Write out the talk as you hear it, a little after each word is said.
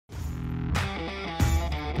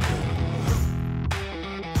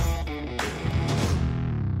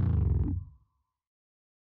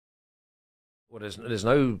Well, there's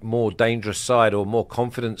no more dangerous side or more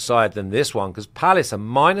confident side than this one, because Palace are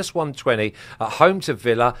minus 120 at home to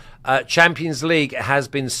Villa. Champions League has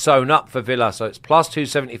been sewn up for Villa, so it's plus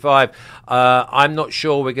 275. I'm not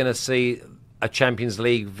sure we're going to see a Champions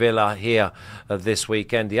League Villa here this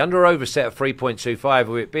weekend. The under-over set at 3.25,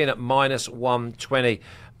 with it being at minus 120.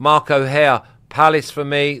 Mark O'Hare, Palace for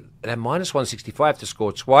me, they're minus 165 to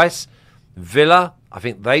score twice. Villa, I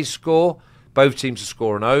think they score. Both teams are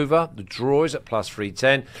scoring over. The draw is at plus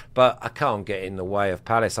 310, but I can't get in the way of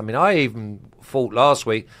Palace. I mean, I even thought last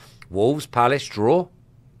week, Wolves, Palace, draw.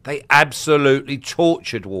 They absolutely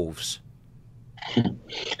tortured Wolves.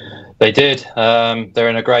 They did. They're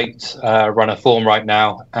in a great run of form right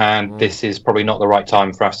now, and this is probably not the right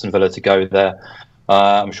time for Aston Villa to go there.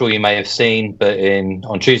 I'm sure you may have seen, but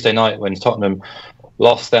on Tuesday night when Tottenham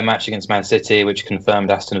lost their match against Man City, which confirmed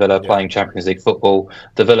Aston Villa playing Champions League football,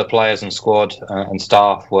 the Villa players and squad and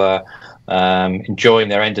staff were enjoying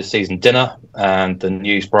their end-of-season dinner, and the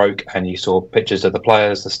news broke, and you saw pictures of the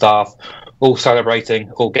players, the staff, all celebrating,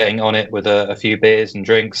 all getting on it with a few beers and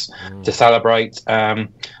drinks to celebrate. And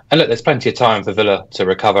look, there's plenty of time for Villa to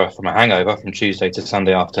recover from a hangover from Tuesday to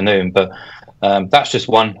Sunday afternoon, but that's just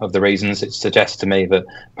one of the reasons. It suggests to me that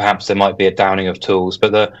perhaps there might be a downing of tools.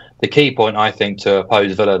 But the key point, I think, to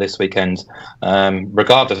oppose Villa this weekend,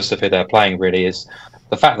 regardless of who they're playing, really, is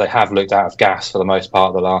the fact they have looked out of gas for the most part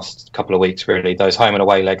of the last couple of weeks, really. Those home and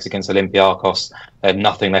away legs against Olympiacos, they had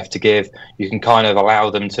nothing left to give. You can kind of allow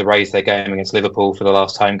them to raise their game against Liverpool for the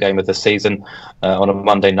last home game of the season on a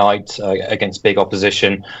Monday night against big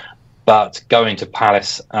opposition. But going to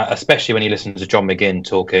Palace, especially when you listen to John McGinn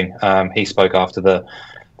talking, he spoke after the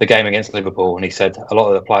game against Liverpool, and he said a lot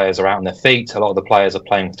of the players are out on their feet, a lot of the players are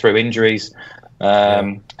playing through injuries,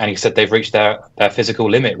 and he said they've reached their physical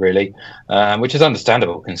limit, really, which is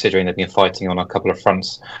understandable considering they've been fighting on a couple of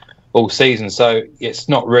fronts all season. So it's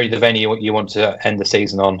not really the venue you want to end the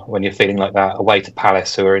season on when you're feeling like that, away to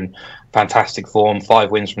Palace, who are in fantastic form, 5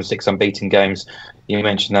 wins from 6 unbeaten games. You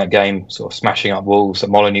mentioned that game, sort of smashing up Wolves at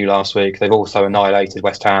Molineux last week. They've also annihilated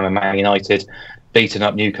West Ham and Man United, beaten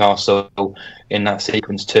up Newcastle in that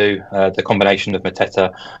sequence too. The combination of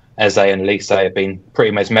Mateta, Eze and Elise have been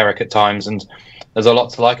pretty mesmeric at times, and there's a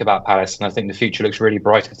lot to like about Palace, and I think the future looks really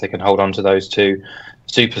bright if they can hold on to those two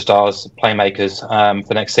superstars, playmakers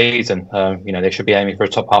for next season. They should be aiming for a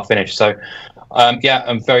top half finish. So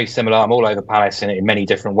I'm very similar. I'm all over Palace in many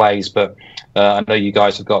different ways, but I know you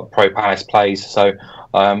guys have got pro Palace plays, so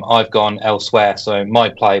I've gone elsewhere. So my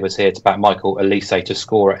play was here to back Michael Elise to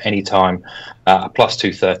score at any time at plus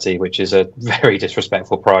 230, which is a very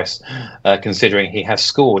disrespectful price considering he has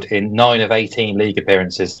scored in 9 of 18 league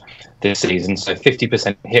appearances this season, so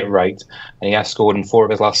 50% hit rate, and he has scored in 4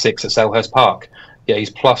 of his last 6 at Selhurst Park. Yeah, he's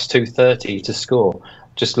plus 230 to score.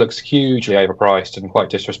 Just looks hugely overpriced and quite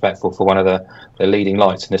disrespectful for one of the leading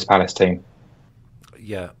lights in this Palace team.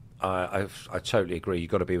 Yeah, I totally agree.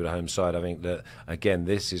 You've got to be with a home side. I think that, again,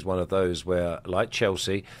 this is one of those where, like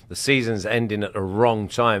Chelsea, the season's ending at the wrong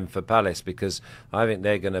time for Palace, because I think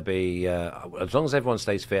they're going to be, as long as everyone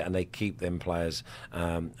stays fit and they keep them players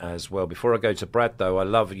as well. Before I go to Brad, though, I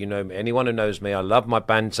love, anyone who knows me, I love my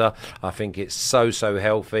banter. I think it's so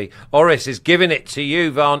healthy. Oris is giving it to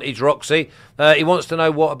you, Vantage Roxy. He wants to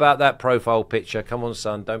know, what about that profile picture? Come on,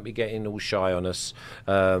 son, don't be getting all shy on us.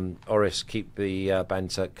 Oris, keep the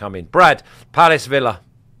banter coming. Brad, Palace Villa.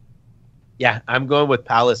 Yeah, I'm going with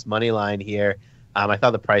Palace money line here. I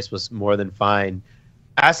thought the price was more than fine.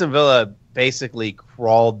 Aston Villa basically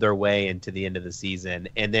crawled their way into the end of the season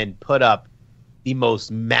and then put up the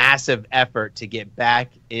most massive effort to get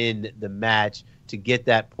back in the match to get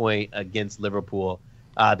that point against Liverpool.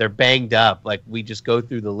 They're banged up. Like, we just go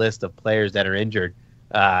through the list of players that are injured.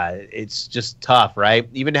 It's just tough, right?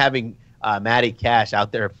 Even having Matty Cash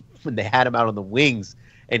out there when they had him out on the wings,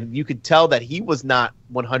 and you could tell that he was not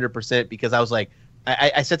 100%, because I was like,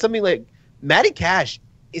 I said something like, Matty Cash,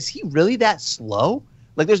 is he really that slow?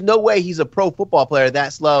 Like, there's no way he's a pro football player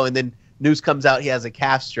that slow, and then news comes out he has a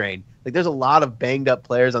calf strain. Like, there's a lot of banged up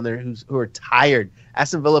players on there who are tired.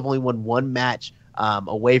 Aston Villa have only won 1 match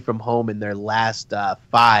away from home in their last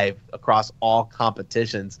 5 across all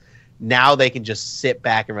competitions. Now they can just sit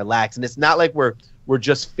back and relax, and it's not like we're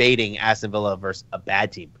just fading Aston Villa versus a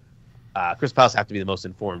bad team. Crystal Palace have to be the most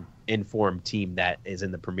informed team that is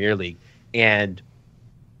in the Premier League. And,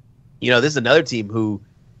 this is another team who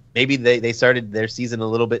maybe they started their season a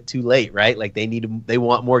little bit too late, right? Like, they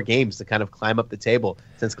want more games to kind of climb up the table.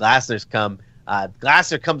 Since Glasner's come,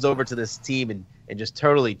 Glasner comes over to this team and just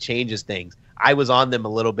totally changes things. I was on them a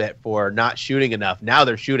little bit for not shooting enough. Now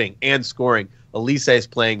they're shooting and scoring. Elise is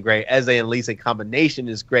playing great. Eze and Elise combination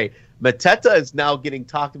is great. Mateta is now getting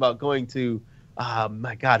talked about going to,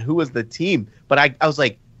 my God, who was the team? But I was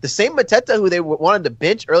like, the same Mateta who they wanted to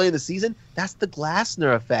bench early in the season, that's the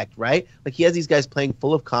Glasner effect, right? Like, he has these guys playing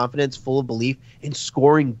full of confidence, full of belief, and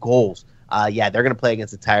scoring goals. Yeah, they're going to play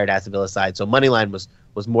against a tired Aston Villa side. So money line was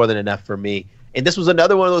more than enough for me. And this was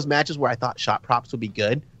another one of those matches where I thought shot props would be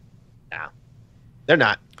good. Nah, they're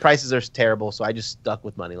not. Prices are terrible, so I just stuck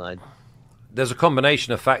with money line. There's a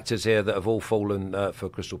combination of factors here that have all fallen for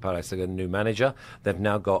Crystal Palace. They've got a new manager. They've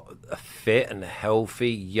now got a fit and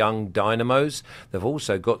healthy young dynamos. They've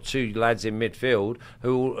also got two lads in midfield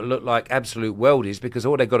who look like absolute worldies because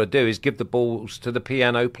all they've got to do is give the balls to the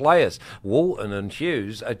piano players. Walton and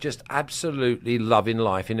Hughes are just absolutely loving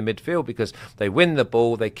life in the midfield because they win the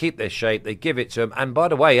ball, they keep their shape, they give it to them. And by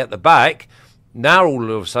the way, at the back, now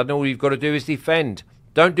all of a sudden all you've got to do is defend.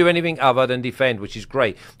 Don't do anything other than defend, which is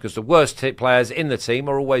great because the worst players in the team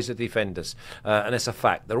are always the defenders. And it's a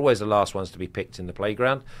fact. They're always the last ones to be picked in the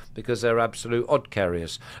playground because they're absolute odd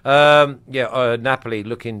carriers. Napoli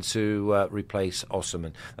looking to replace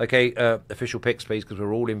Osimhen. Okay, official picks, please, because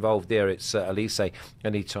we're all involved there. It's Elise,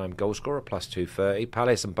 anytime goal scorer, plus 230.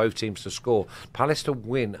 Palace and both teams to score. Palace to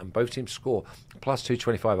win and both teams score, plus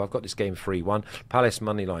 225. I've got this game 3-1. Palace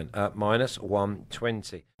money line, minus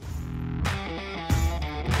 120.